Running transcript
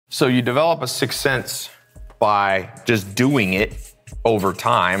So you develop a sixth sense by just doing it over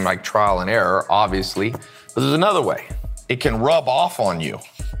time, like trial and error, obviously. But there's another way. It can rub off on you.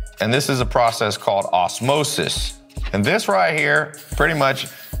 And this is a process called osmosis. And this right here, pretty much,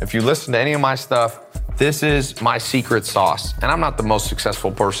 if you listen to any of my stuff, this is my secret sauce. And I'm not the most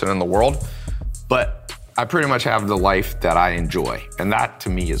successful person in the world, but I pretty much have the life that I enjoy. And that, to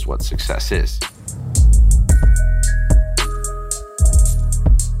me, is what success is.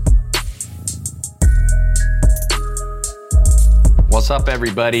 What's up,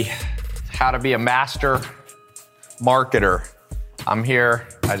 everybody? How to be a master marketer. I'm here.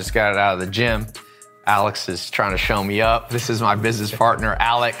 I just got it out of the gym. Alex is trying to show me up. This is my business partner,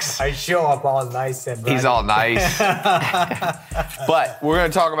 Alex. I show up all nice and bright. He's all nice. But we're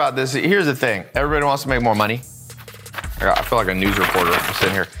going to talk about this. Here's the thing. Everybody wants to make more money. I feel like a news reporter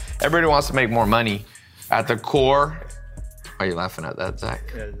sitting here. Everybody wants to make more money. At the core, why are you laughing at that,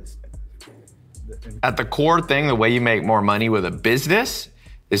 Zach? At the core thing, the way you make more money with a business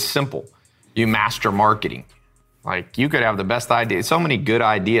is simple. You master marketing. Like, you could have the best idea. So many good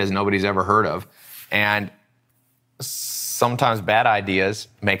ideas nobody's ever heard of. And sometimes bad ideas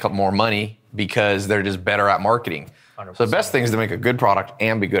make up more money because they're just better at marketing. 100%. So the best thing is to make a good product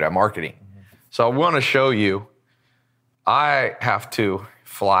and be good at marketing. Mm-hmm. So I want to show you, I have to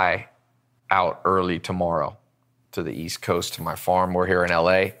fly out early tomorrow to the East Coast to my farm. We're here in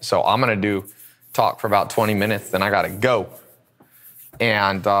LA. So I'm going to talk for about 20 minutes, then I got to go.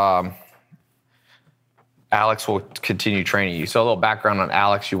 And Alex will continue training you. So a little background on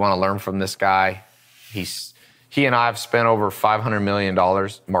Alex. You want to learn from this guy. He and I have spent over $500 million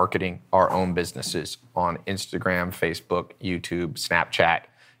marketing our own businesses on Instagram, Facebook, YouTube, Snapchat,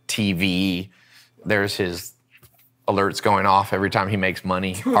 TV. There's his alerts going off every time he makes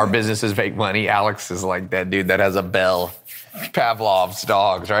money. Our businesses make money. Alex is like that dude that has a bell. Pavlov's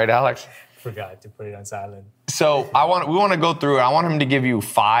dogs, right, Alex? Forgot to put it on silent. So we want to go through it. I want him to give you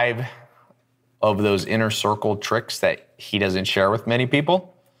 5 of those inner circle tricks that he doesn't share with many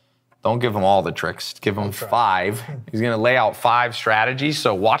people. Don't give him all the tricks. Give him 5. He's going to lay out 5 strategies.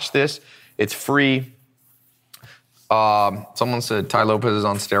 So watch this. It's free. Someone said Tai Lopez is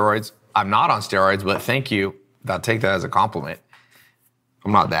on steroids. I'm not on steroids, but thank you. I'll take that as a compliment.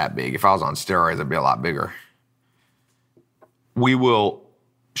 I'm not that big. If I was on steroids, I'd be a lot bigger. We will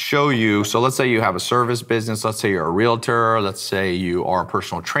show you, so let's say you have a service business, let's say you're a realtor, let's say you are a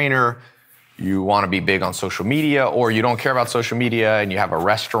personal trainer, you want to be big on social media, or you don't care about social media and you have a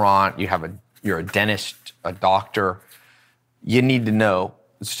restaurant, you're a dentist, a doctor. You need to know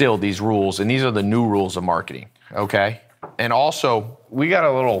still these rules, and these are the new rules of marketing, okay? And also, we got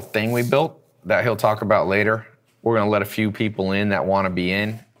a little thing we built that he'll talk about later. We're going to let a few people in that want to be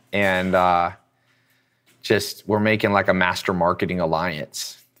in, and we're making like a master marketing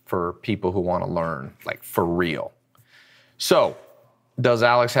alliance for people who want to learn, like for real. So, does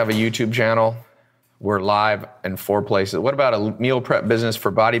Alex have a YouTube channel? We're live in 4 places. What about a meal prep business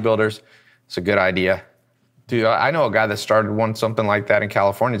for bodybuilders? It's a good idea. Dude, I know a guy that started something like that in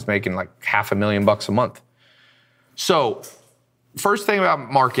California. He's making like $500,000 a month. So, first thing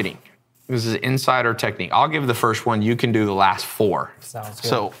about marketing. This is insider technique. I'll give the first one. You can do the last 4. Sounds good.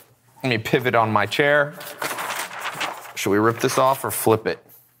 So, let me pivot on my chair. Should we rip this off or flip it?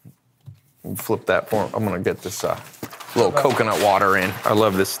 Flip that for him. I'm going to get this little coconut water in. I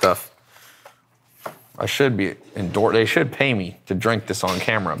love this stuff. I should be endorsed. They should pay me to drink this on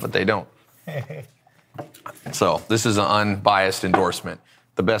camera, but they don't. So this is an unbiased endorsement.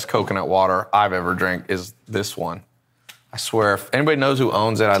 The best coconut water I've ever drank is this one. I swear, if anybody knows who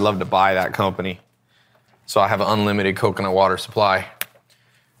owns it, I'd love to buy that company. So I have an unlimited coconut water supply.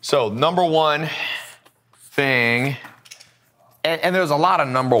 So number 1 thing, and there's a lot of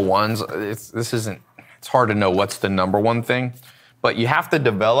number ones. It's hard to know what's the number 1 thing, but you have to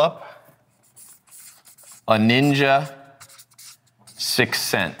develop a ninja sixth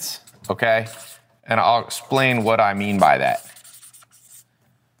sense, okay? And I'll explain what I mean by that.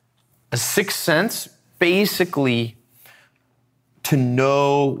 A sixth sense, basically, to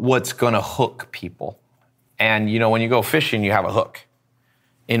know what's gonna hook people. And when you go fishing, you have a hook.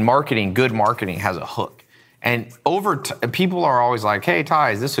 In marketing, good marketing has a hook. And people are always like, hey, Tai,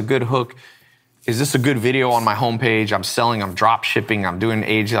 is this a good hook? Is this a good video on my homepage? I'm selling, I'm drop shipping, I'm doing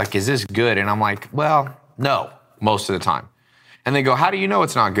age. Like, is this good? And I'm like, well, no, most of the time. And they go, how do you know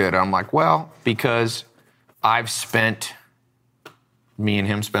it's not good? And I'm like, well, because me and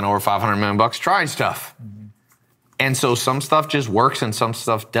him spent over $500 million trying stuff. Mm-hmm. And so some stuff just works and some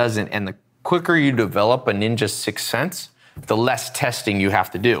stuff doesn't. And the quicker you develop a ninja sixth sense, the less testing you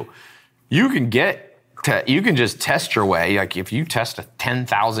have to do. You can get you can just test your way. Like if you test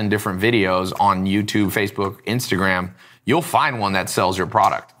 10,000 different videos on YouTube, Facebook, Instagram, you'll find one that sells your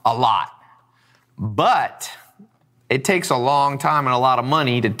product. A lot. But it takes a long time and a lot of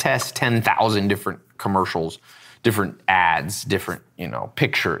money to test 10,000 different commercials, different ads, different,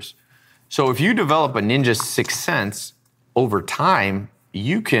 pictures. So if you develop a Ninja Sixth Sense over time,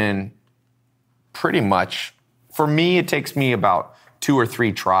 you can pretty much, for me, it takes me about 2 or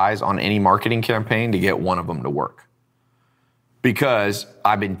 3 tries on any marketing campaign to get one of them to work. Because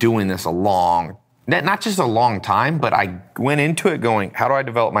I've been doing this not just a long time, but I went into it going, how do I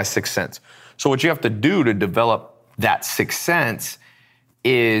develop my sixth sense? So what you have to do to develop that sixth sense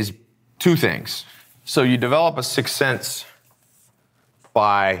is 2 things. So you develop a sixth sense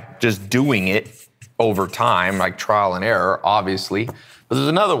by just doing it over time, like trial and error, obviously. But there's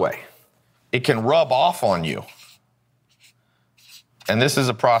another way. It can rub off on you. And this is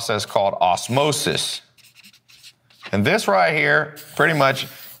a process called osmosis. And this right here, pretty much,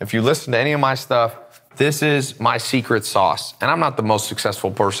 if you listen to any of my stuff, this is my secret sauce. And I'm not the most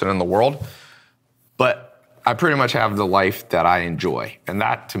successful person in the world, but I pretty much have the life that I enjoy. And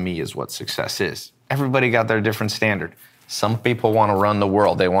that, to me, is what success is. Everybody got their different standard. Some people want to run the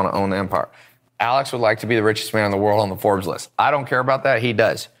world. They want to own the empire. Alex would like to be the richest man in the world on the Forbes list. I don't care about that. He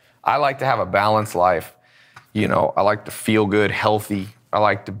does. I like to have a balanced life. I like to feel good, healthy. I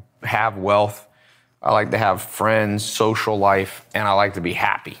like to have wealth. I like to have friends, social life, and I like to be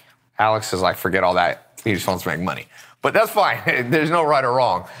happy. Alex is like, forget all that. He just wants to make money. But that's fine. There's no right or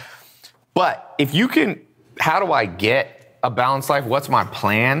wrong. But if you can, how do I get a balanced life? What's my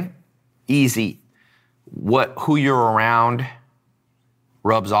plan? Easy. Who you're around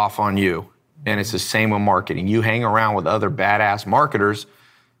rubs off on you. And it's the same with marketing. You hang around with other badass marketers,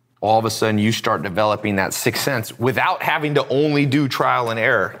 all of a sudden you start developing that sixth sense without having to only do trial and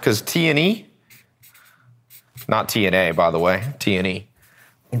error. Because T&E, not TNA, by the way, T&E,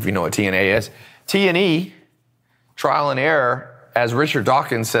 if you know what TNA is. T&E, trial and error, as Richard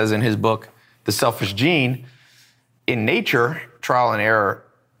Dawkins says in his book, The Selfish Gene, in nature, trial and error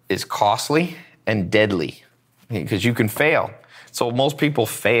is costly and deadly because you can fail. So most people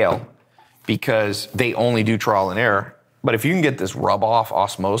fail because they only do trial and error. But if you can get this rub-off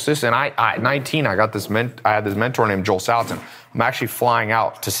osmosis, and at 19, I had this mentor named Joel Salatin. I'm actually flying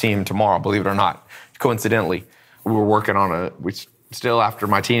out to see him tomorrow, believe it or not. Coincidentally, we were working on still after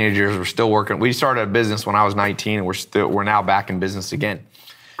my teenage years, we're still working. We started a business when I was 19, and we're now back in business again.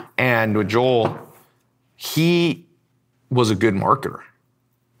 And with Joel, he was a good marketer.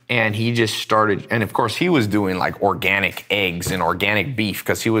 And he just started, and of course, he was doing like organic eggs and organic beef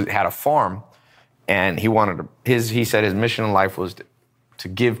because he had a farm. And he said his mission in life was to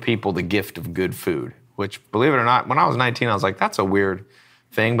give people the gift of good food, which, believe it or not, when I was 19, I was like, that's a weird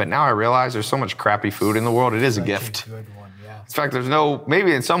thing. But now I realize there's so much crappy food in the world. It is a gift. Good one, yeah. In fact,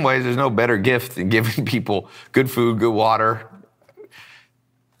 maybe in some ways, there's no better gift than giving people good food, good water.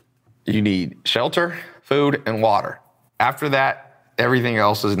 You need shelter, food, and water. After that, everything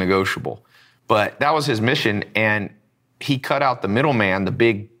else is negotiable. But that was his mission. And he cut out the middleman, the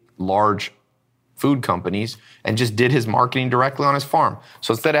big, large food companies, and just did his marketing directly on his farm.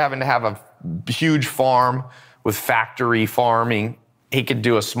 So instead of having to have a huge farm with factory farming, he could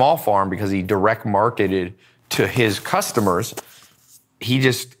do a small farm because he direct marketed to his customers. He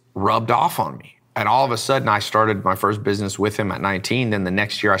just rubbed off on me. And all of a sudden, I started my first business with him at 19. Then the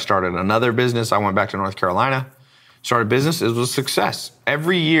next year, I started another business. I went back to North Carolina, started a business. It was a success.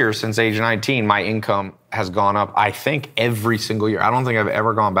 Every year since age 19, my income has gone up, I think, every single year. I don't think I've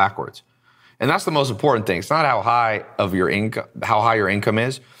ever gone backwards. And that's the most important thing. It's not how high your income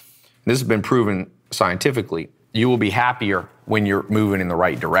is. This has been proven scientifically. You will be happier when you're moving in the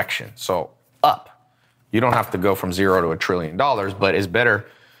right direction. So up. You don't have to go from 0 to $1 trillion, but it's better.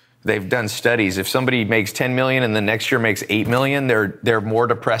 They've done studies. If somebody makes 10 million and the next year makes 8 million, they're more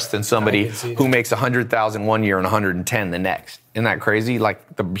depressed than somebody who makes 100,000 one year and 110 the next. Isn't that crazy?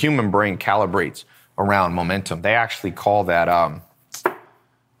 Like the human brain calibrates around momentum. They actually call that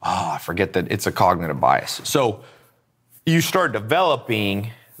I forget that it's a cognitive bias. So you start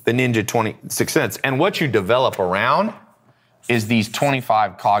developing the Ninja 26 Sense. And what you develop around is these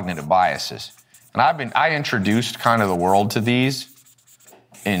 25 cognitive biases. And I introduced kind of the world to these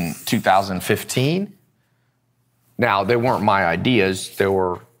in 2015. Now, they weren't my ideas. They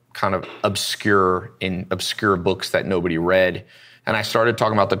were kind of obscure books that nobody read. And I started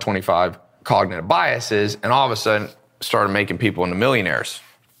talking about the 25 cognitive biases, and all of a sudden started making people into millionaires.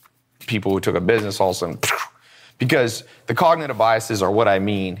 People who took a business all of a sudden, because the cognitive biases are what I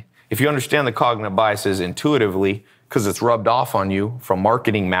mean. If you understand the cognitive biases intuitively, because it's rubbed off on you from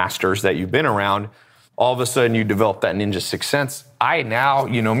marketing masters that you've been around, all of a sudden you develop that ninja sixth sense. I now,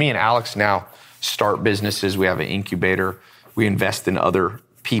 me and Alex now start businesses. We have an incubator. We invest in other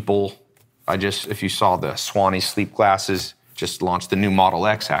people. If you saw the Swanee sleep glasses, just launched the new Model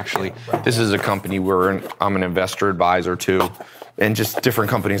X, actually. This is a company I'm an investor advisor to, and just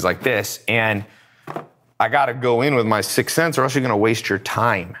different companies like this. And I got to go in with my sixth sense, or else you're going to waste your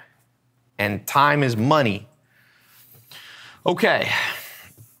time. And time is money. Okay.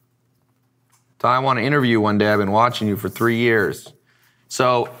 So I want to interview you one day. I've been watching you for 3 years.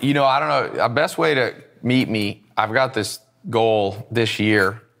 So, I don't know, the best way to meet me, I've got this goal this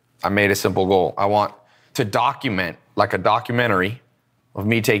year. I made a simple goal. I want to document, like a documentary of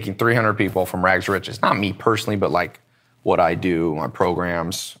me taking 300 people from rags to riches. Not me personally, but like what I do, my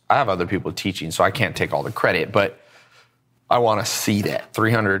programs. I have other people teaching, so I can't take all the credit, but I want to see that,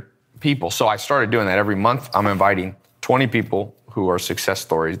 300 people. So I started doing that every month. I'm inviting 20 people who are success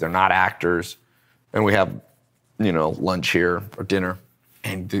stories. They're not actors. And we have, lunch here or dinner.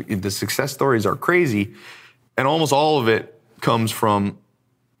 And the success stories are crazy. And almost all of it comes from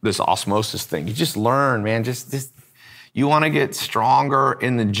this osmosis thing. You just learn, man. Just you want to get stronger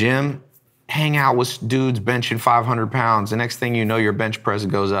in the gym, hang out with dudes benching 500 pounds. The next thing you know, your bench press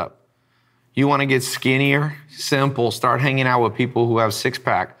goes up. You want to get skinnier? Simple. Start hanging out with people who have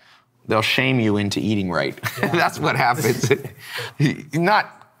six-pack. They'll shame you into eating right. Yeah. That's what happens.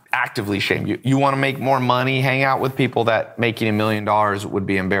 Not actively shame you. You want to make more money, hang out with people that making $1 million would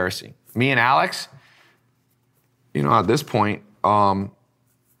be embarrassing. Me and Alex, at this point,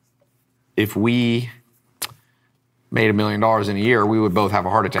 if we made $1 million in a year, we would both have a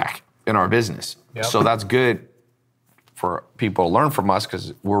heart attack in our business. Yep. So that's good for people to learn from us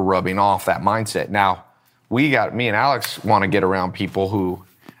because we're rubbing off that mindset. Now, me and Alex want to get around people who,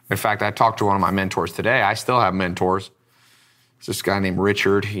 in fact, I talked to one of my mentors today. I still have mentors. It's this guy named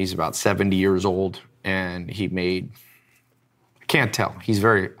Richard. He's about 70 years old, and I can't tell. He's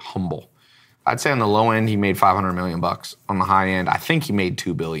very humble. I'd say on the low end, he made $500 million bucks. On the high end, I think he made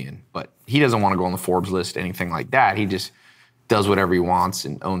 $2 billion, but he doesn't want to go on the Forbes list, anything like that. He just does whatever he wants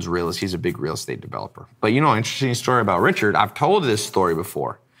and owns real estate. He's a big real estate developer. But interesting story about Richard. I've told this story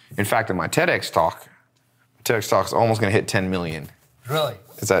before. In fact, in my TEDx talk's almost going to hit 10 million. Really?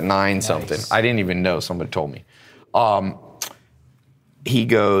 It's at 9 something. I didn't even know. Somebody told me. He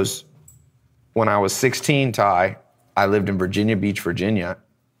goes, when I was 16, Ty, I lived in Virginia Beach, Virginia,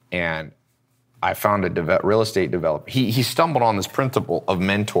 and I found a real estate developer. He stumbled on this principle of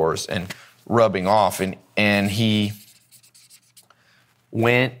mentors and rubbing off, and he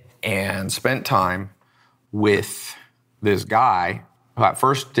went and spent time with this guy who at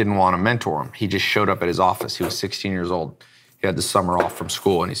first didn't want to mentor him. He just showed up at his office. He was 16 years old. He had the summer off from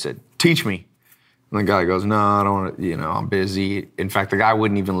school, and he said, "Teach me." And the guy goes, "No, I don't want to, I'm busy." In fact, the guy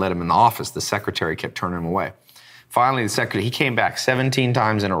wouldn't even let him in the office. The secretary kept turning him away. Finally, he came back 17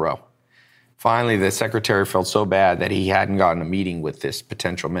 times in a row. Finally, the secretary felt so bad that he hadn't gotten a meeting with this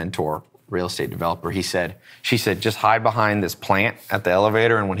potential mentor, real estate developer. She said, "Just hide behind this plant at the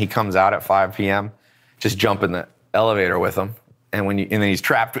elevator, and when he comes out at 5 p.m., just jump in the elevator with him. And then he's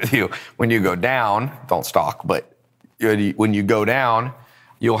trapped with you. When you go down, don't stalk, but when you go down,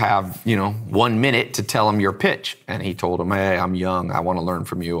 you'll have, 1 minute to tell him your pitch." And he told him, "Hey, I'm young. I want to learn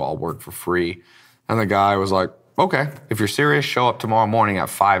from you. I'll work for free." And the guy was like, "Okay, if you're serious, show up tomorrow morning at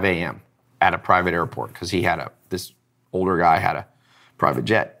 5 a.m. at a private airport," because this older guy had a private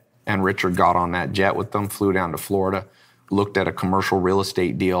jet. And Richard got on that jet with them, flew down to Florida, looked at a commercial real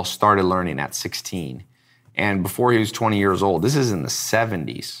estate deal, started learning at 16. And before he was 20 years old, this is in the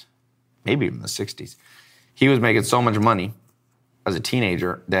 70s, maybe even the 60s, he was making so much money as a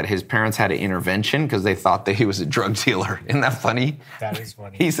teenager that his parents had an intervention because they thought that he was a drug dealer. Isn't that funny? That is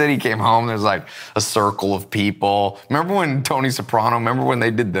funny. He said he came home, there's like a circle of people. Remember when Tony Soprano, when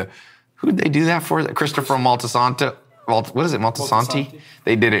they did who'd they do that for? Christopher Moltisanti? What is it, Moltisanti?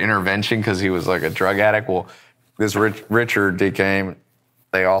 They did an intervention because he was like a drug addict. Well, this Richard, they came,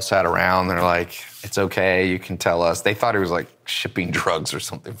 they all sat around, they're like, "It's okay, you can tell us." They thought he was like shipping drugs or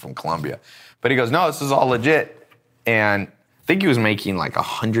something from Colombia. But he goes, "No, this is all legit." And I think he was making like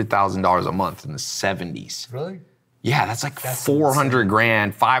 $100,000 a month in the 70s. Really? Yeah, that's 400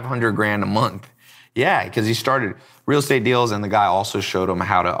 grand, 500 grand a month. Yeah, because he started real estate deals, and the guy also showed him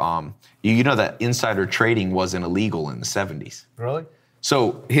how to, that insider trading wasn't illegal in the 70s. Really?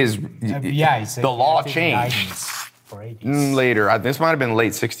 So he said the law changed later. This might have been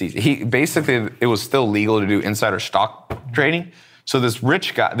late 60s. It was still legal to do insider stock trading. So this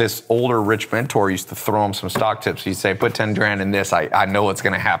rich guy, this older rich mentor used to throw him some stock tips. He'd say, "Put 10 grand in this. I know what's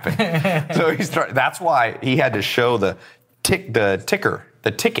going to happen." So that's why he had to show the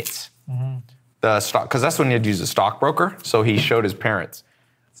tickets. Mm-hmm. the stock, because that's when you had to use a stockbroker. So he showed his parents,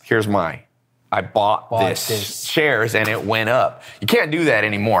 I bought this shares and it went up. You can't do that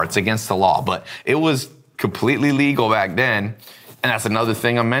anymore. It's against the law, but it was completely legal back then. And that's another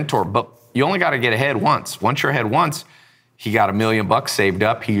thing, a mentor. But you only got to get ahead once. Once you're ahead once, he got $1 million saved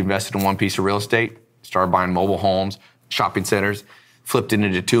up. He invested in one piece of real estate, started buying mobile homes, shopping centers, flipped it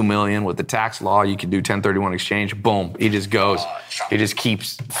into $2 million. With the tax law, you can do 1031 exchange. Boom, he just goes. He just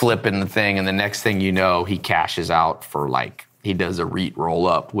keeps flipping the thing. And the next thing you know, he cashes out for he does a REIT roll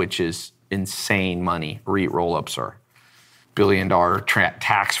up, which is insane money. REIT roll-ups are billion-dollar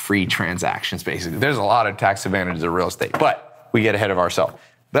tax-free transactions, basically. There's a lot of tax advantages of real estate, but we get ahead of ourselves.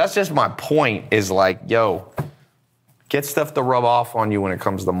 That's just my point is get stuff to rub off on you when it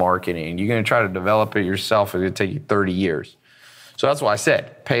comes to marketing. You're going to try to develop it yourself. It's going to take you 30 years. So that's why I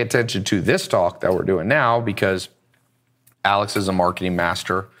said, pay attention to this talk that we're doing now because Alex is a marketing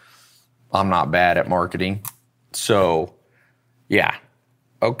master. I'm not bad at marketing. So, yeah.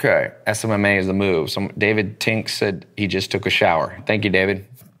 Okay, SMMA is the move. David Tink said he just took a shower. Thank you, David,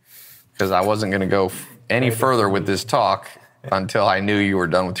 because I wasn't going to go any further with this talk until I knew you were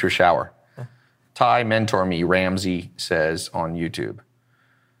done with your shower. Ty, mentor me, Ramsey says on YouTube.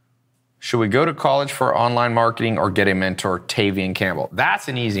 Should we go to college for online marketing or get a mentor, Tavian Campbell? That's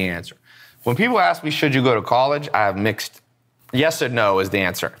an easy answer. When people ask me, should you go to college, I have mixed yes and no is the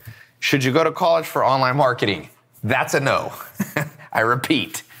answer. Should you go to college for online marketing? That's a no. I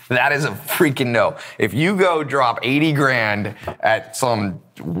repeat, that is a freaking no. If you go drop 80 grand at some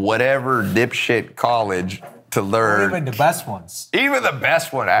whatever dipshit college to learn. Or even the best ones. Even the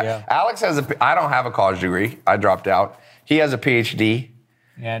best one. Yeah. Alex I don't have a college degree. I dropped out. He has a PhD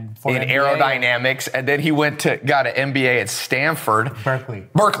in aerodynamics, and then he got an MBA at Stanford.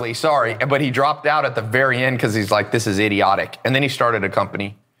 Berkeley, sorry. But he dropped out at the very end because he's like, this is idiotic. And then he started a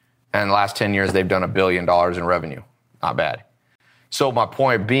company, and in the last 10 years, they've done $1 billion in revenue. Not bad. So my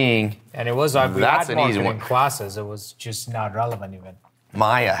point being, and it was that's an easy one. Classes, it was just not relevant even.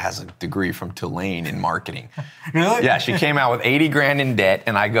 Maya has a degree from Tulane in marketing. Really? Yeah, she came out with 80 grand in debt,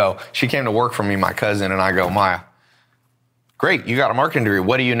 and she came to work for me, my cousin, and I go, Maya, great, you got a marketing degree.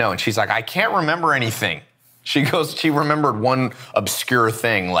 What do you know? And she's like, I can't remember anything. She remembered one obscure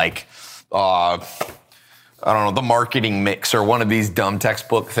thing, I don't know, the marketing mix or one of these dumb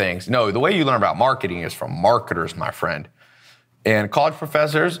textbook things. No, the way you learn about marketing is from marketers, my friend. And college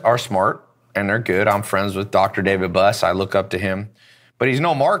professors are smart, and they're good. I'm friends with Dr. David Buss. I look up to him. But he's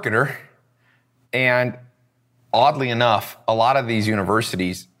no marketer. And oddly enough, a lot of these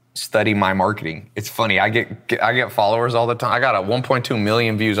universities study my marketing. It's funny. I get followers all the time. I got 1.2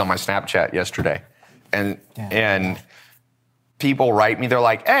 million views on my Snapchat yesterday. And people write me. They're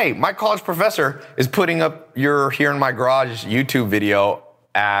like, hey, my college professor is putting up your Here in My Garage YouTube video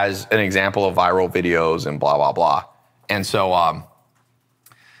as an example of viral videos and blah, blah, blah. And so,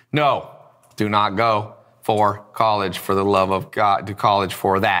 no, do not go for college for the love of God, to college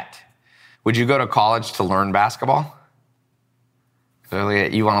for that. Would you go to college to learn basketball?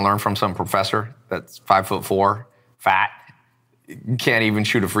 Clearly, you want to learn from some professor that's 5'4", fat, can't even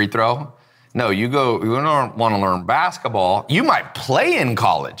shoot a free throw? No, you don't want to learn basketball. You might play in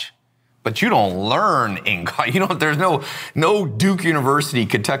college, but you don't learn in college. There's no Duke University,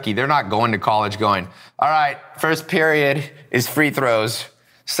 Kentucky. They're not going to college going, all right, first period is free throws.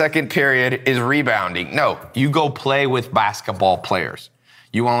 Second period is rebounding. No, you go play with basketball players.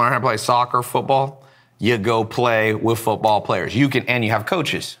 You want to learn how to play soccer, football? You go play with football players. And you have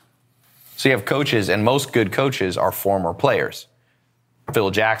coaches. So you have coaches, and most good coaches are former players.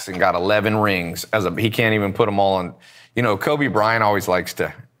 Phil Jackson got 11 rings. He can't even put them all on. Kobe Bryant always likes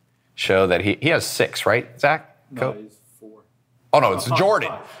to show that he has 6, right, Zach? No, he's 4. Oh, no, it's Jordan.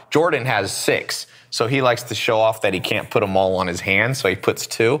 5. Jordan has 6. So he likes to show off that he can't put them all on his hands, so he puts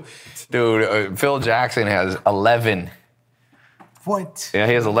 2. Dude, Phil Jackson has 11. What? Yeah,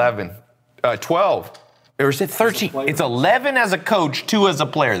 he has 11. 12. Or is it 13? It's 11 as a coach, 2 as a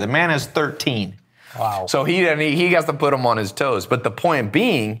player. The man has 13. Wow. So he has to put him on his toes. But the point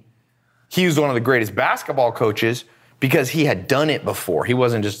being, he was one of the greatest basketball coaches because he had done it before. He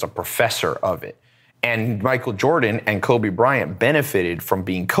wasn't just a professor of it. And Michael Jordan and Kobe Bryant benefited from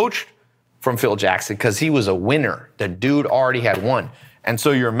being coached from Phil Jackson because he was a winner. The dude already had won. And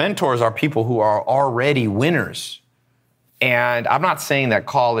so your mentors are people who are already winners. And I'm not saying that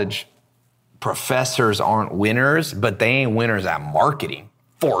college professors aren't winners, but they ain't winners at marketing,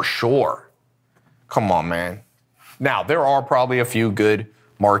 for sure. Come on, man. Now, there are probably a few good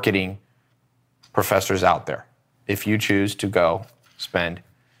marketing professors out there. If you choose to go spend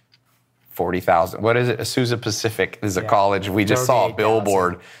 40,000. What is it? Azusa Pacific is a college. We just saw a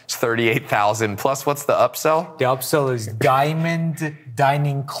billboard. It's 38,000. Plus, what's the upsell? The upsell is Diamond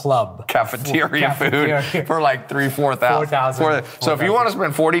Dining Club. Cafeteria food for like 4,000. 4,000. So if you want to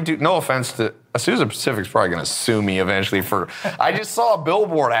spend 42, no offense to Azusa Pacific's probably going to sue me eventually for. I just saw a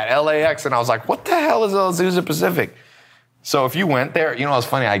billboard at LAX and I was like, what the hell is Azusa Pacific? So if you went there, you know what's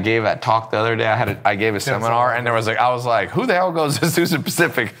funny? I gave that talk the other day. I gave a seminar, and I was like, who the hell goes to Azusa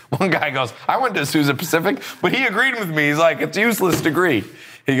Pacific? One guy goes, I went to Azusa Pacific, but he agreed with me. He's like, it's a useless degree.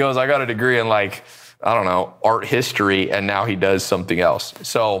 He goes, I got a degree in like, I don't know, art history, and now he does something else.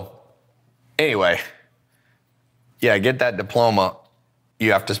 So anyway, yeah, get that diploma.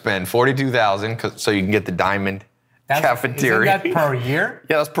 You have to spend $42,000 so you can get the Diamond Cafeteria. Isn't that per year?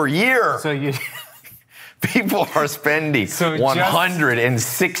 Yeah, that's per year. So you. People are spending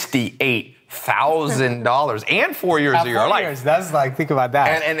 $168,000 and 4 years of your life. 4 years, that's like, think about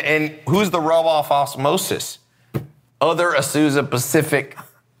that. And who's the rub-off osmosis? Other Azusa Pacific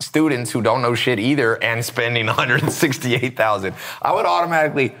students who don't know shit either and spending $168,000. I would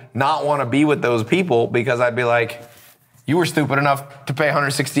automatically not want to be with those people because I'd be like, you were stupid enough to pay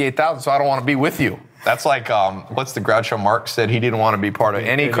 $168,000, so I don't want to be with you. That's like, what's the Groucho Marx said? He didn't want to be part of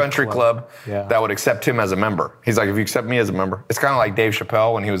any country club that would accept him as a member. He's like, if you accept me as a member. It's kind of like Dave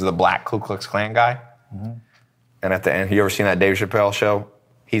Chappelle when he was the black Ku Klux Klan guy. Mm-hmm. And at the end, you ever seen that Dave Chappelle show?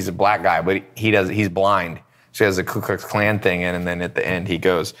 He's a black guy, but he's blind. So he has a Ku Klux Klan thing in, and then at the end he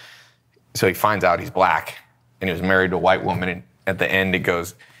goes, so he finds out he's black, and he was married to a white woman, and at the end it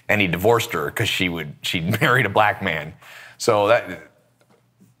goes, and he divorced her because she married a black man. So that...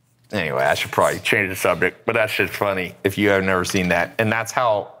 Anyway, I should probably change the subject, but that's just funny if you have never seen that. And that's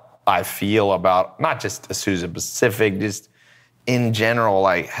how I feel about not just Azusa Pacific, just in general,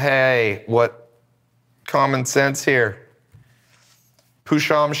 like, hey, what common sense here?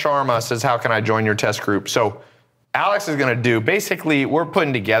 Pusham Sharma says, how can I join your test group? So Alex is going to do, basically, we're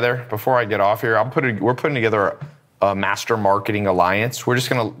putting together, before I get off here, we're putting together a master marketing alliance. We're just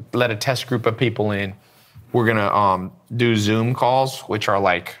going to let a test group of people in. We're going to do Zoom calls, which are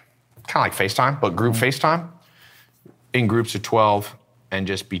like, kind of like FaceTime, but group FaceTime in groups of 12 and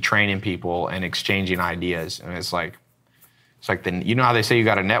just be training people and exchanging ideas. And it's like you know how they say you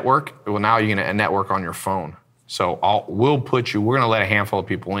got to network? Well, now you're going to network on your phone. So we're going to let a handful of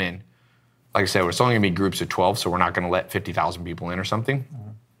people in. Like I said, it's only going to be groups of 12, so we're not going to let 50,000 people in or something. Mm-hmm.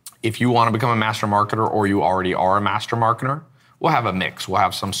 If you want to become a master marketer or you already are a master marketer, we'll have a mix. We'll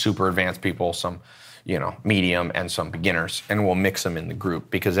have some super advanced people, some medium, and some beginners, and we'll mix them in the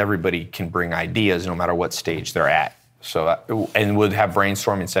group because everybody can bring ideas no matter what stage they're at. So, and we'll have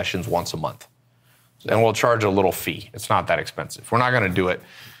brainstorming sessions once a month, and we'll charge a little fee. It's not that expensive. We're not going to do it.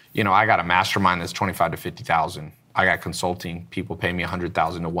 I got a mastermind that's $25,000 to $50,000. I got consulting. People pay me $100,000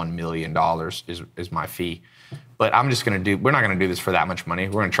 to $1 million is my fee. But I'm just going to we're not going to do this for that much money.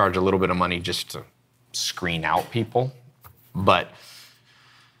 We're going to charge a little bit of money just to screen out people. But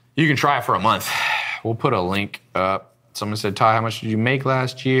you can try it for a month. We'll put a link up. Someone said, Ty, how much did you make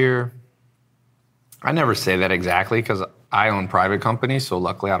last year? I never say that exactly because I own private companies, so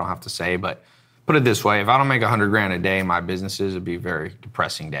luckily I don't have to say, but put it this way, if I don't make $100,000 a day in my businesses, it'd be a very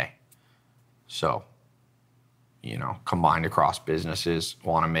depressing day. So, combined across businesses,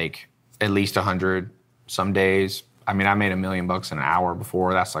 want to make at least 100 some days. I mean, I made $1 million in an hour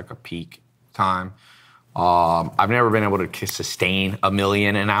before. That's like a peak time. I've never been able to sustain $1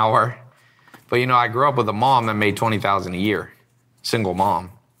 million an hour. But, I grew up with a mom that made $20,000 a year, single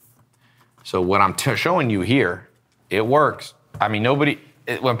mom. So what I'm showing you here, it works. I mean,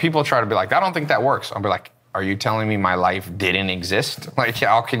 when people try to be like, I don't think that works, I'll be like, are you telling me my life didn't exist? Like,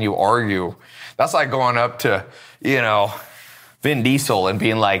 how can you argue? That's like going up to, Vin Diesel and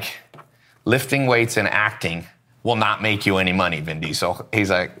being like, lifting weights and acting will not make you any money, Vin Diesel. He's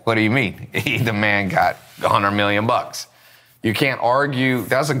like, what do you mean? The man got $100 million. You can't argue.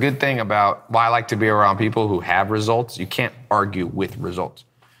 That's a good thing about why I like to be around people who have results. You can't argue with results.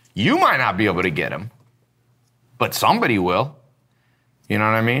 You might not be able to get them, but somebody will. You know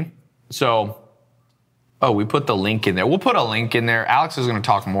what I mean? So, we put the link in there. We'll put a link in there. Alex is going to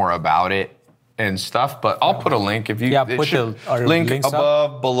talk more about it and stuff, but I'll put a link. If you put the link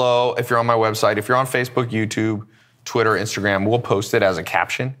above, below, if you're on my website, if you're on Facebook, YouTube, Twitter, Instagram, we'll post it as a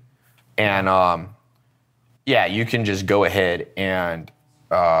caption. And, you can just go ahead and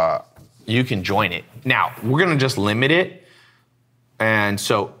you can join it. Now, we're going to just limit it. And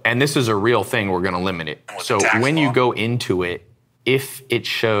this is a real thing, we're going to limit it. So when you go into it, if it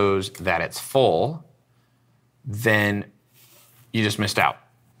shows that it's full, then you just missed out.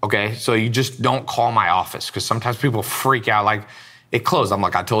 Okay? So you just don't call my office because sometimes people freak out. Like, It closed. I'm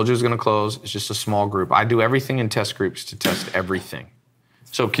like, I told you it was going to close. It's just a small group. I do everything in test groups to test everything.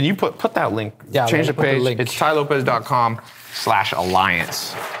 So can you put that link? Yeah, change the page. It's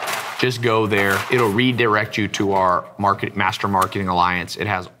tailopez.com/alliance. Just go there. It'll redirect you to our Master Marketing Alliance. It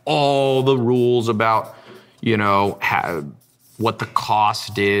has all the rules about, what the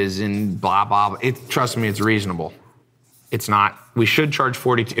cost is and blah, blah, blah. Trust me, it's reasonable. It's not. We should charge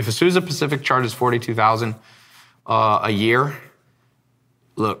 $42,000. If Azusa Pacific charges $42,000 a year,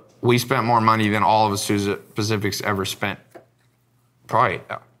 look, we spent more money than all of Azusa Pacific's ever spent. Probably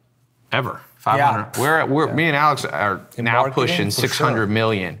ever. 500. Yeah. Me and Alex are in now pushing $600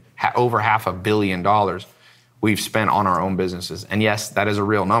 million, over $500 million we've spent on our own businesses. And yes, that is a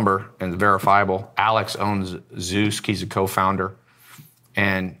real number and verifiable. Alex owns Zoosk. He's a co-founder.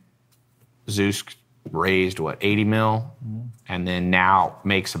 And Zoosk raised, 80 mil? Mm-hmm. And then now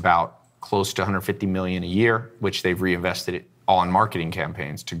makes about close to $150 million a year, which they've reinvested it all in marketing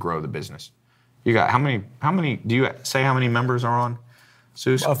campaigns to grow the business. You got how many, do you say how many members are on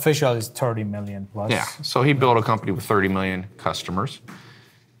Zoosk? Official is 30 million plus. Yeah, so he built a company with 30 million customers.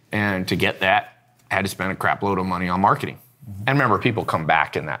 And to get that, had to spend a crap load of money on marketing. Mm-hmm. And remember, people come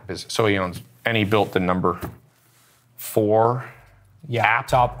back in that business. So he built the number 4 app.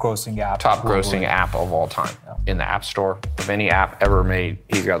 Top grossing app of all time in the App Store. Of any app ever made,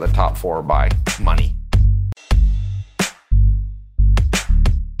 he's got the top 4 by money.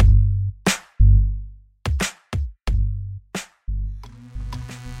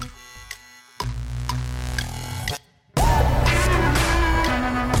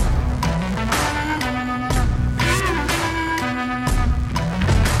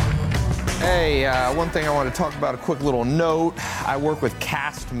 One thing I want to talk about, a quick little note. I work with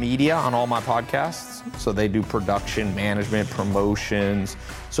Cast Media on all my podcasts. So they do production, management, promotions.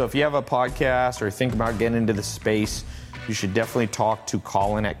 So if you have a podcast or think about getting into the space, you should definitely talk to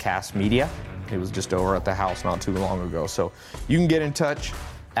Colin at Cast Media. He was just over at the house not too long ago. So you can get in touch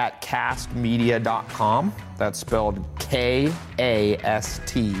at castmedia.com. That's spelled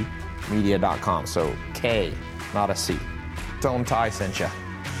K-A-S-T media.com. So K, not a C. Tell them Ty sent you.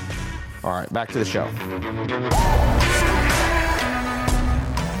 All right, back to the show.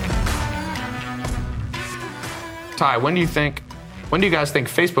 Ty, when do you guys think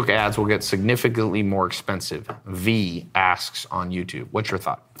Facebook ads will get significantly more expensive? V asks on YouTube. What's your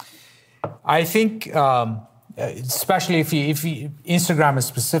thought? I think, especially if you Instagram is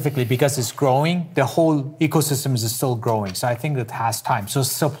specifically because it's growing, the whole ecosystem is still growing. So I think that has time. So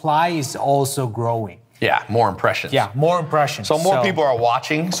supply is also growing. Yeah, more impressions. Yeah, more impressions. So more people are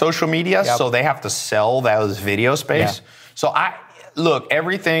watching social media, so they have to sell those video space. Yeah. So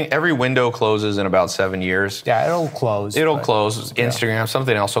every window closes in about 7 years. Yeah, it'll close. Close. Instagram,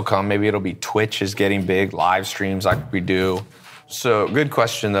 something else will come. Maybe it'll be Twitch is getting big, live streams like we do. So good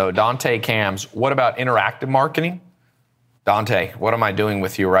question though. Dante Cams, what about interactive marketing? Dante, what am I doing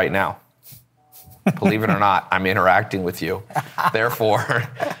with you right now? Believe it or not, I'm interacting with you. Therefore,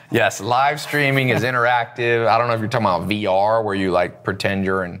 yes, live streaming is interactive. I don't know if you're talking about VR where you pretend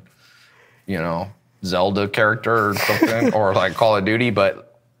you're an, Zelda character or something, or Call of Duty,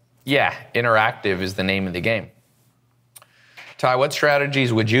 but yeah, interactive is the name of the game. Ty, what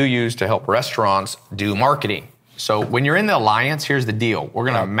strategies would you use to help restaurants do marketing? So when you're in the alliance, here's the deal. We're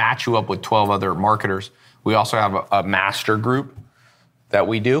gonna match you up with 12 other marketers. We also have a master group that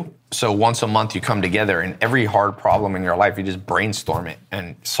we do. So once a month you come together and every hard problem in your life, you just brainstorm it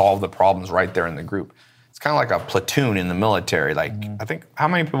and solve the problems right there in the group. It's kind of like a platoon in the military. I think, how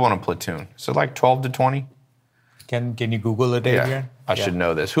many people in a platoon? Is it 12 to 20? Can you Google it, Adrian? I should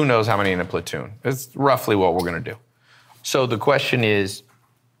know this. Who knows how many in a platoon? It's roughly what we're gonna do. So the question is,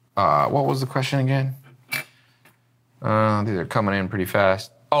 what was the question again? These are coming in pretty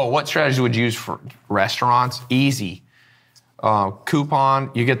fast. Oh, what strategy would you use for restaurants? Easy.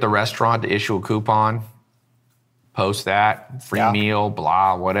 Coupon, you get the restaurant to issue a coupon, post that, free meal,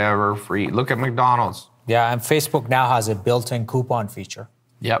 blah, whatever, free. Look at McDonald's. Yeah, and Facebook now has a built-in coupon feature.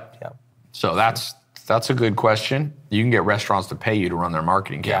 Yep. So that's a good question. You can get restaurants to pay you to run their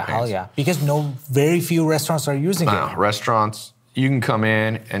marketing campaigns. Yeah, hell yeah. Because very few restaurants are using it. Restaurants, you can come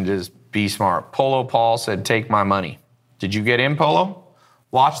in and just be smart. Polo Paul said, take my money. Did you get in, Polo?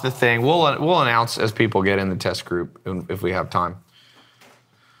 Watch the thing. We'll announce as people get in the test group if we have time.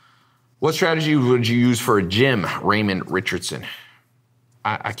 What strategy would you use for a gym, Raymond Richardson?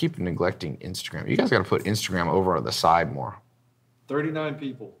 I keep neglecting Instagram. You guys got to put Instagram over on the side more. 39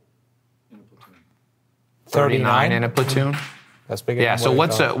 people in a platoon. 39 in a platoon? That's big. Yeah, so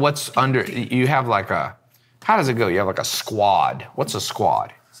what's under, you have how does it go? You have a squad. What's a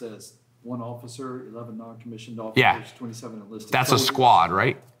squad? It says 1 officer, 11 non-commissioned officers, Yeah. 27 enlisted. That's a soldiers, squad,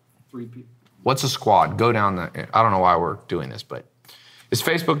 right? 3 people. What's a squad? Go down the, I don't know why we're doing this, but is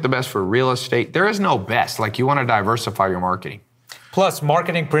Facebook the best for real estate? There is no best. Like, you want to diversify your marketing. Plus,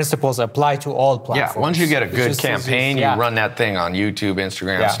 marketing principles apply to all platforms. Yeah, once you get a It's good just- campaign, yeah. you run that thing on YouTube,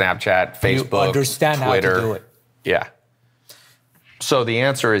 Instagram, Yeah. Snapchat, Facebook, You understand Twitter. how to do it. Yeah. So the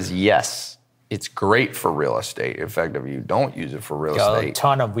answer is yes. It's great for real estate. In fact, if you don't use it for real A estate,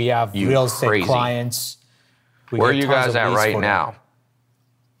 ton of, we have You real estate crazy. clients. We where are get you tons guys of at leads right for them. now?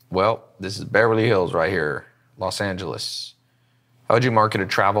 Well, this is Beverly Hills right here, Los Angeles. How would you market a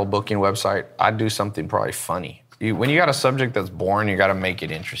travel booking website? I'd do something probably funny. When you got a subject that's boring, you got to make it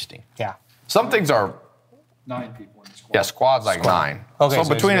interesting. Yeah. Some things are, 9 people in the squad. yeah, squad's like 9. Okay, so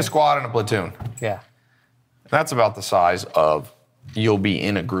so between a it's- squad and a platoon. Yeah. That's about the size of you'll be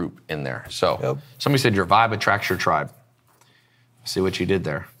in a group in there. So Yep. somebody said your vibe attracts your tribe. See what you did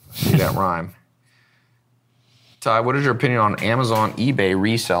there. See that rhyme. Ty, what is your opinion on Amazon, eBay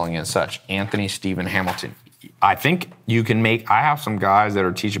reselling and such? Anthony Stephen Hamilton. I think you can make, I have some guys that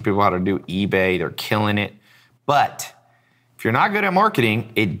are teaching people how to do eBay. They're killing it. But if you're not good at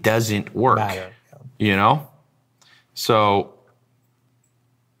marketing, it doesn't work. Matter. You know? So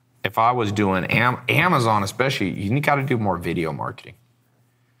if I was doing Amazon especially, you got to do more video marketing.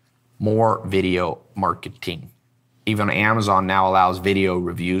 More video marketing. Even Amazon now allows video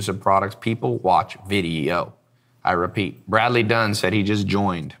reviews of products. People watch video. I repeat, Bradley Dunn said he just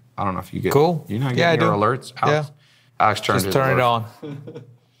joined. I don't know if you get Cool. You not Yeah, I getting your do. alerts? Alex, Alex turned Just his turn it alert. on.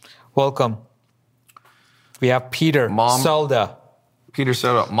 Welcome. We have Peter Selda. Peter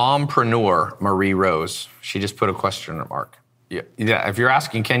Soto, mompreneur, Marie Rose. She just put a question mark. Yeah. If you're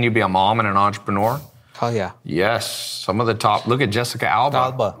asking, can you be a mom and an entrepreneur? Hell yeah. Yes. Some of the top. Look at Jessica Alba.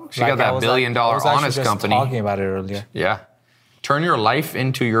 Alba. She got that $1 billion I was actually honest just company. talking about it earlier. Yeah. Turn your life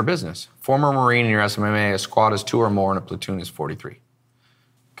into your business. Former Marine in your SMMA, a squad is 2 or more, and a platoon is 43.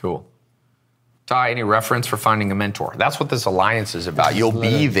 Cool. Ty, any reference for finding a mentor? That's what this alliance is about. You'll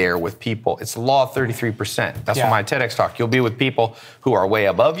be there with people. It's the law of 33%. That's Yeah. what my TEDx talk. You'll be with people who are way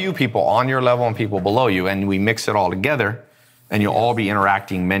above you, people on your level, and people below you. And we mix it all together, and you'll all be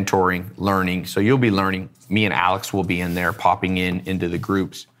interacting, mentoring, learning. So you'll be learning. Me and Alex will be in there, popping into the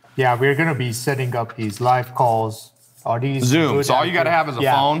groups. Yeah, we're going to be setting up these live calls. Are these Zoom. good So all you got to have is a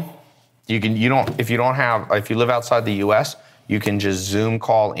phone. If you live outside the US, you can just Zoom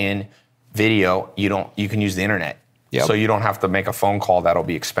call in video. You can use the internet. Yep. So you don't have to make a phone call. That'll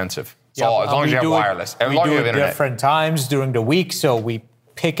be expensive. So as long as you have wireless. As We long as do you have it internet. different times during the week, so we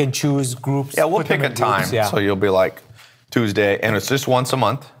pick and choose groups. Yeah, we'll put them pick a in time. groups, yeah. So you'll be like Tuesday, and it's just once a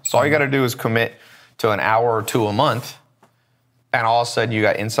month. So all you got to do is commit to an hour or 2 a month. And all of a sudden, you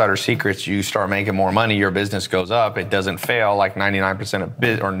got insider secrets. You start making more money. Your business goes up. It doesn't fail like 99% of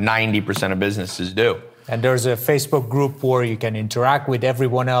 90% of businesses do. And there's a Facebook group where you can interact with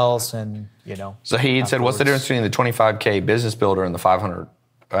everyone else, and So he said, "What's the difference between the 25K business builder and the 500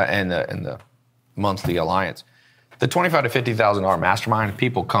 and the monthly alliance? The $25,000 to $50,000 mastermind.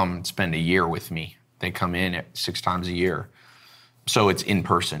 People come and spend a year with me. They come in at 6 times a year, so it's in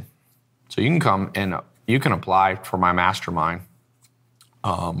person. So you can come and you can apply for my mastermind."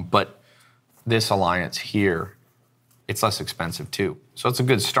 But this alliance here, it's less expensive too. So it's a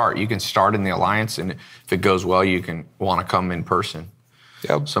good start. You can start in the alliance, and if it goes well, you can want to come in person.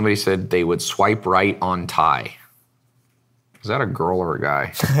 Yep. Somebody said they would swipe right on Ty. Is that a girl or a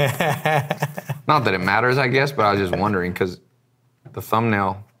guy? Not that it matters, I guess, but I was just wondering because the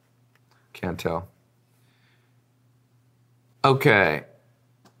thumbnail, can't tell. Okay.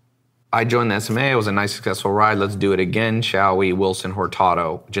 I joined the SMA. It was a nice, successful ride. Let's do it again, shall we? Wilson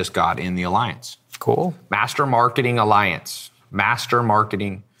Hurtado just got in the alliance. Cool. Master Marketing Alliance. Master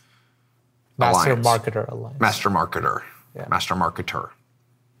Marketing Master Alliance. Marketer Alliance. Master Marketer. Yeah. Master Marketer.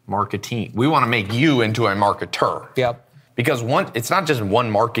 Marketing. We want to make you into a marketer. Yep. Because it's not just one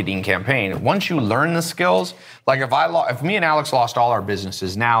marketing campaign. Once you learn the skills, like if me and Alex lost all our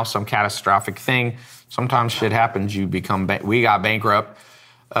businesses now, some catastrophic thing, sometimes shit happens. We got bankrupt.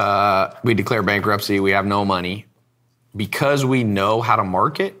 We declare bankruptcy. We have no money. Because we know how to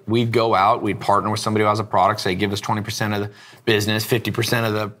market, we'd go out, we'd partner with somebody who has a product, say, give us 20% of the business, 50%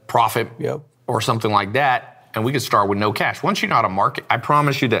 of the profit, Yep. or something like that, and we could start with no cash. Once you know how to market, I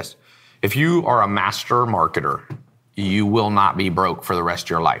promise you this, if you are a master marketer, you will not be broke for the rest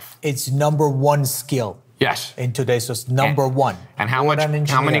of your life. It's number one skill Yes. in today's society. Number one. And how More than many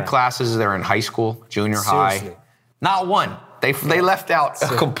engineering. classes is there in high school, junior Seriously. high? Not one. They left out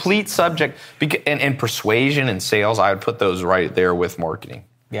a complete subject. And persuasion and sales, I would put those right there with marketing.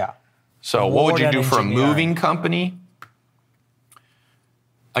 Yeah. So what More would you than do for a engineering. moving company?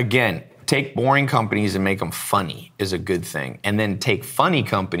 Again, take boring companies and make them funny is a good thing. And then take funny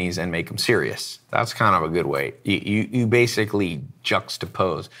companies and make them serious. That's kind of a good way. You basically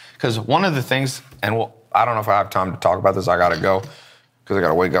juxtapose. Because one of the things, and I don't know if I have time to talk about this, I gotta go, because I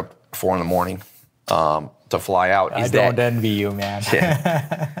gotta wake up 4 a.m. To fly out. I don't envy you, man.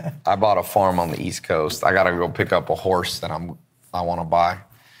 Yeah. I bought a farm on the East Coast. I gotta go pick up a horse that I wanna buy.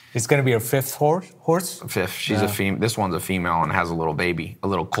 It's gonna be your 5th horse? 5th. She's a female. This one's a female and has a little baby, a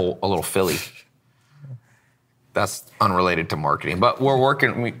little filly. That's unrelated to marketing, but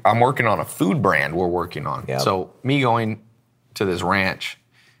I'm working on a food brand. We're working on. Yep. So me going to this ranch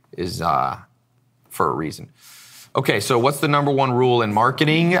is for a reason. Okay, so what's the number one rule in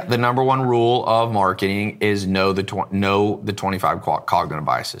marketing? The number one rule of marketing is know the 25 cognitive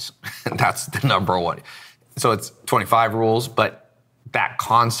biases. That's the number one. So it's 25 rules, but that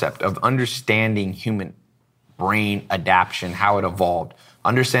concept of understanding human brain adaptation, how it evolved,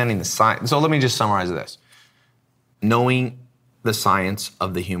 understanding the science. So let me just summarize this. Knowing the science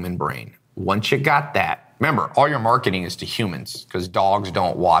of the human brain. Once you got that, remember, all your marketing is to humans because dogs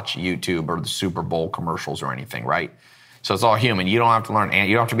don't watch YouTube or the Super Bowl commercials or anything, right? So it's all human. You don't have to learn,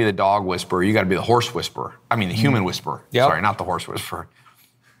 you don't have to be the dog whisperer. You got to be the horse whisperer. I mean, the human whisperer. Yep. Sorry, not the horse whisperer.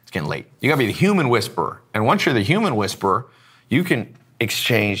 It's getting late. You got to be the human whisperer. And once you're the human whisperer, you can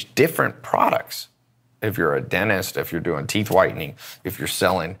exchange different products. If you're a dentist, if you're doing teeth whitening, if you're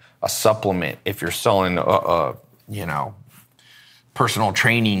selling a supplement, if you're selling personal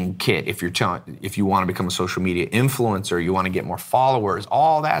training kit, if you want to become a social media influencer, you want to get more followers,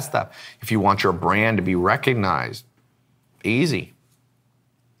 all that stuff. If you want your brand to be recognized, easy.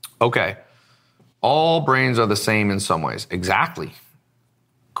 Okay. All brains are the same in some ways. Exactly.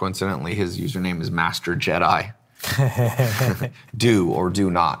 Coincidentally, his username is Master Jedi. Do or do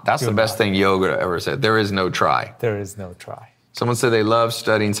not. That's the best thing Yoga ever said. There is no try. There is no try. Someone said they love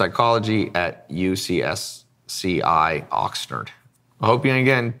studying psychology at UCSCI Oxford. I hope you ain't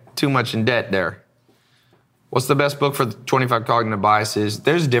getting too much in debt there. What's the best book for the 25 cognitive biases?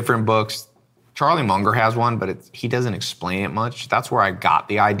 There's different books. Charlie Munger has one, but he doesn't explain it much. That's where I got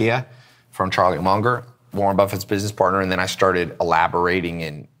the idea from Charlie Munger, Warren Buffett's business partner, and then I started elaborating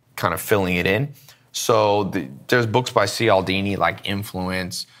and kind of filling it in. So there's books by C. Aldini like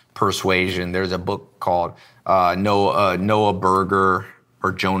Influence, Persuasion. There's a book called Noah Berger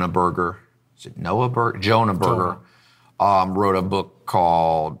or Jonah Berger. Is it Noah Berger? Jonah Berger wrote a book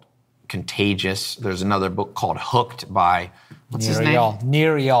called Contagious. There's another book called Hooked by, what's his name?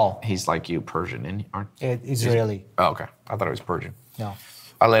 Nir Eyal. He's like you, Persian, aren't you? Israeli. Oh, okay. I thought it was Persian. No.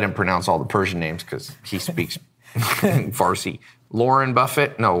 I let him pronounce all the Persian names because he speaks Farsi. Lauren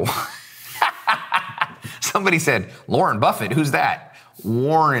Buffett? No. Somebody said, Lauren Buffett, who's that?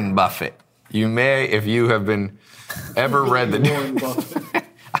 Warren Buffett. You may, if you have been ever read the... Warren Buffett.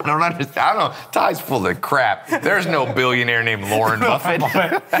 I don't understand. I don't know. Ty's full of crap. There's no billionaire named Lauren Buffett.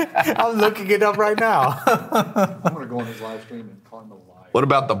 I'm looking it up right now. I'm going to go on his live stream and call him a liar. What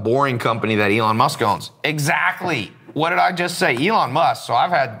about the boring company that Elon Musk owns? Exactly. What did I just say? Elon Musk. So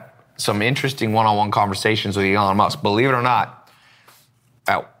I've had some interesting one-on-one conversations with Elon Musk. Believe it or not,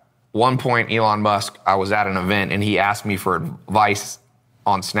 at one point, Elon Musk, I was at an event and he asked me for advice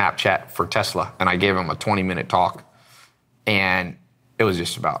on Snapchat for Tesla. And I gave him a 20-minute talk. And it was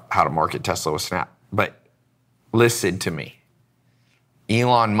just about how to market Tesla with Snap. But listen to me.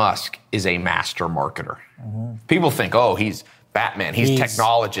 Elon Musk is a master marketer. Mm-hmm. People think, oh, he's Batman. He's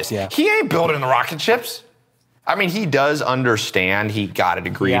technologist. Yeah. He ain't building the rocket ships. I mean, he does understand. He got a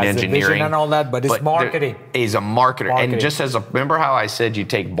degree in engineering. Vision and all that, but it's marketing. He's a marketer. And just remember how I said you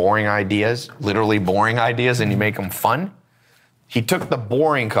take boring ideas, literally boring ideas, and you make them fun? He took the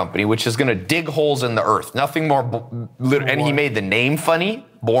Boring Company, which is going to dig holes in the earth. Nothing more. And he made the name funny,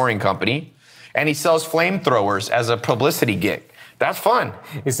 Boring Company. And he sells flamethrowers as a publicity gig. That's fun.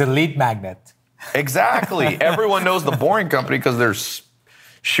 It's a lead magnet. Exactly. Everyone knows the Boring Company because they're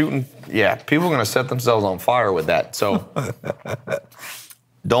shooting. Yeah, people are going to set themselves on fire with that. So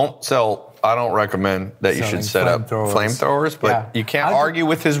I don't recommend that you should set up flamethrowers, but you can't argue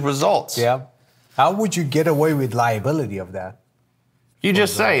with his results. Yeah. How would you get away with liability of that? You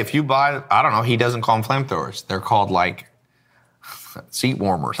just say, if you buy, I don't know, he doesn't call them flamethrowers. They're called like seat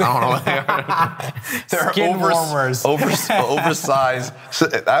warmers. I don't know. They're skin warmers. Oversized. So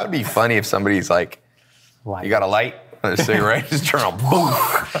that would be funny if somebody's like, you got a light? A cigarette? Just turn on, boom.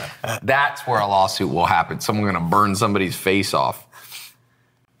 That's where a lawsuit will happen. Someone's going to burn somebody's face off.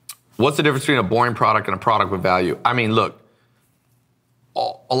 What's the difference between a boring product and a product with value? I mean, look,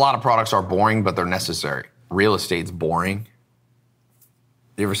 a lot of products are boring, but they're necessary. Real estate's boring.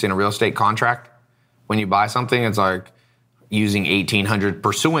 You ever seen a real estate contract? When you buy something, it's like, using 1800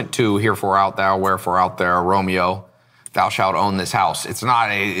 pursuant to herefore out thou, wherefore out there, Romeo, thou shalt own this house. It's not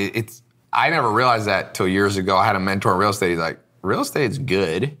I never realized that till years ago. I had a mentor in real estate. He's like, real estate's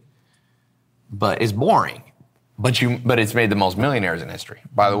good, but it's boring. But it's made the most millionaires in history.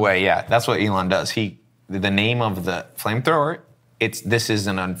 By the way, yeah, that's what Elon does. The name of the flamethrower, this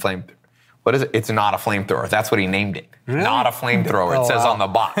isn't a flamethrower. What is it? It's not a flamethrower. That's what he named it. Really? Not a flamethrower. It says on the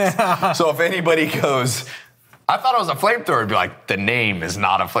box. So if anybody goes, I thought it was a flamethrower, it'd be like, the name is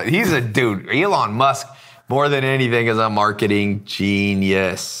not a flamethrower. He's a dude. Elon Musk, more than anything, is a marketing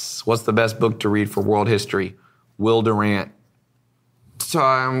genius. What's the best book to read for world history? Will Durant. So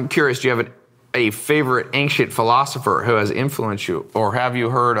I'm curious, do you have a favorite ancient philosopher who has influenced you? Or have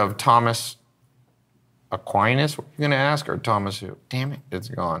you heard of Thomas Aquinas? What are you going to ask? Or Thomas who? Damn it, it's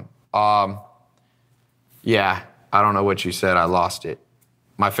gone. Yeah, I don't know what you said. I lost it.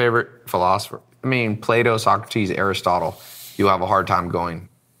 My favorite philosopher, Plato, Socrates, Aristotle. You'll have a hard time going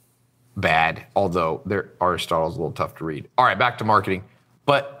bad, although Aristotle's a little tough to read. All right, back to marketing.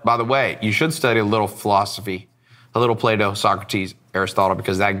 But by the way, you should study a little philosophy, a little Plato, Socrates, Aristotle,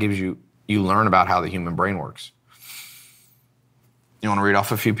 because that gives you learn about how the human brain works. You want to read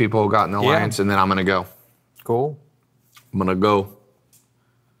off a few people who got in the alliance, and then I'm going to go. Cool. I'm going to go.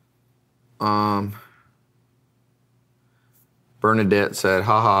 Bernadette said,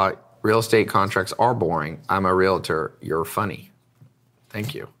 haha, real estate contracts are boring. I'm a realtor. You're funny.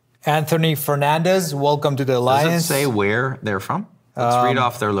 Thank you. Anthony Fernandez, welcome to the alliance. Does it say where they're from? Let's read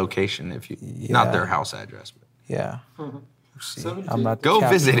off their location, not their house address. But. Yeah. See, I'm not Go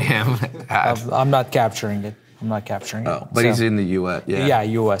visit him. I'm not capturing it. But he's in the U.S. Yeah,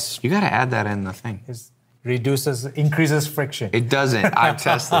 U.S. You got to add that in the thing. Increases friction. It doesn't. I've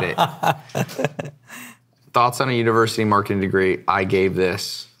tested it. Thoughts on a university marketing degree? I gave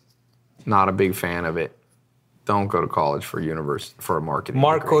this. Not a big fan of it. Don't go to college for a marketing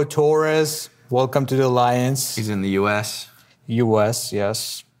Marco degree. Torres, welcome to the alliance. He's in the U.S. U.S.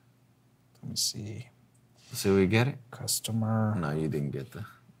 Yes. Let me see. So we get it? Customer. No, you didn't get the.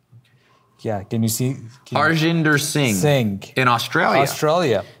 Yeah. Can you see? Harjinder Singh. In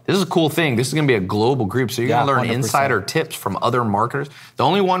Australia. This is a cool thing. This is going to be a global group, so you're going to learn 100%. insider tips from other marketers. The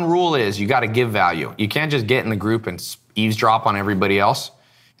only one rule is you got to give value. You can't just get in the group and eavesdrop on everybody else.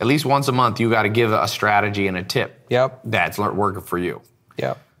 At least once a month, you got to give a strategy and a tip. Yep. That's working for you.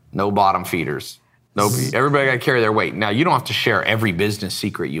 Yep. No bottom feeders. Everybody got to carry their weight. Now, you don't have to share every business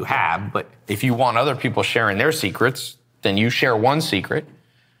secret you have, but if you want other people sharing their secrets, then you share one secret.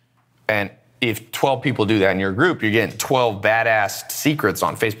 And if 12 people do that in your group, you're getting 12 badass secrets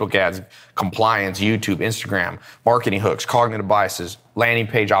on Facebook ads, compliance, YouTube, Instagram, marketing hooks, cognitive biases, landing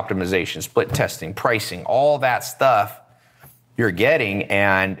page optimization, split testing, pricing, all that stuff you're getting,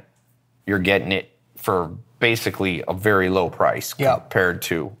 and you're getting it for basically a very low price compared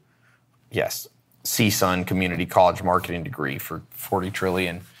to, CSUN Community College marketing degree for $40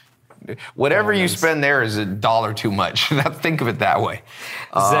 trillion. Whatever you spend there is $1 too much. Think of it that way.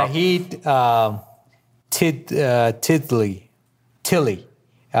 Zahid Tilley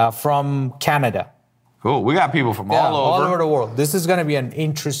from Canada. Cool. We got people from all over the world. This is going to be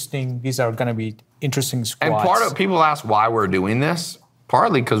these are going to be interesting squads. And part of people ask why we're doing this,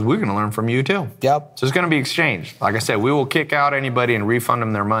 partly because we're going to learn from you too. Yep. So it's going to be exchange. Like I said, we will kick out anybody and refund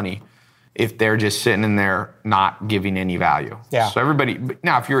them their money if they're just sitting in there not giving any value. Yeah. So everybody,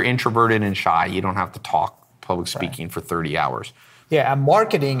 now if you're introverted and shy, you don't have to talk public speaking for 30 hours. Yeah, and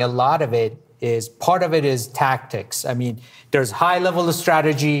marketing, part of it is tactics. There's high level of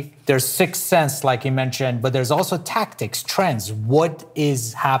strategy, there's sixth sense, like you mentioned, but there's also tactics, trends. What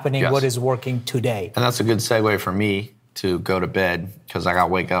is happening? What is working today? And that's a good segue for me to go to bed because I got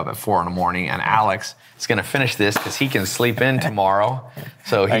to wake up at 4 a.m. and Alex is going to finish this because he can sleep in tomorrow.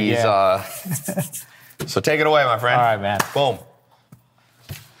 So he's, so take it away, my friend. All right, man. Boom.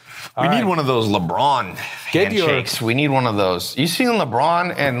 We need one of those LeBron handshakes. We need one of those. You seen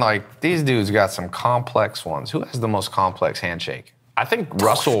LeBron and these dudes got some complex ones. Who has the most complex handshake? I think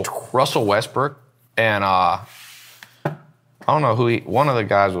Russell Westbrook and I don't know one of the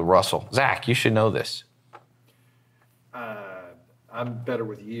guys with Russell. Zach, you should know this. I'm better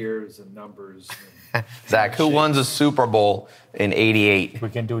with years and numbers. Zach, who won the Super Bowl in '88? We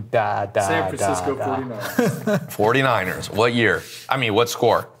can do San Francisco 49ers. 49ers. What year? What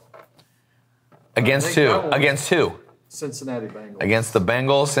score? Against who? Against who? Cincinnati Bengals. Against the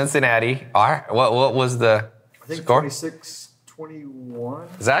Bengals, Cincinnati. All right. What was the I think score? 26-20 21.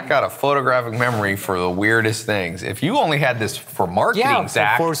 Zach got a photographic memory for the weirdest things. If you only had this for marketing,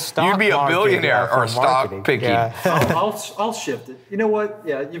 Zach, for stock you'd be a billionaire marketing, or stock marketing. picking. Yeah. I'll shift it. You know what?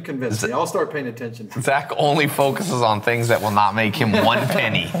 Yeah, you convinced me. I'll start paying attention. Zach only focuses on things that will not make him one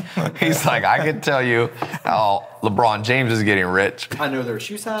penny. He's like, I can tell you how LeBron James is getting rich. I know their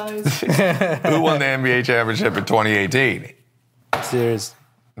shoe size. Who won the NBA championship in 2018? Serious.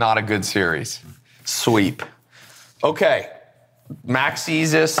 Not a good series. Sweep. Okay. Max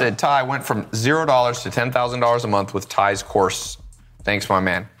Easis said Ty went from $0 to $10,000 a month with Ty's course. Thanks, my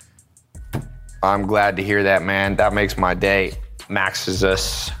man. I'm glad to hear that, man. That makes my day. Max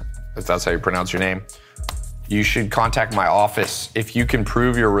Easis, if that's how you pronounce your name. You should contact my office. If you can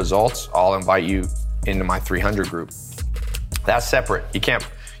prove your results, I'll invite you into my 300 group. That's separate. You can't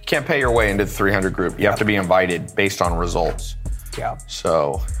pay your way into the 300 group. You have to be invited based on results. Yeah.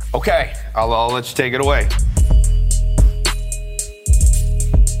 So, okay, I'll let you take it away.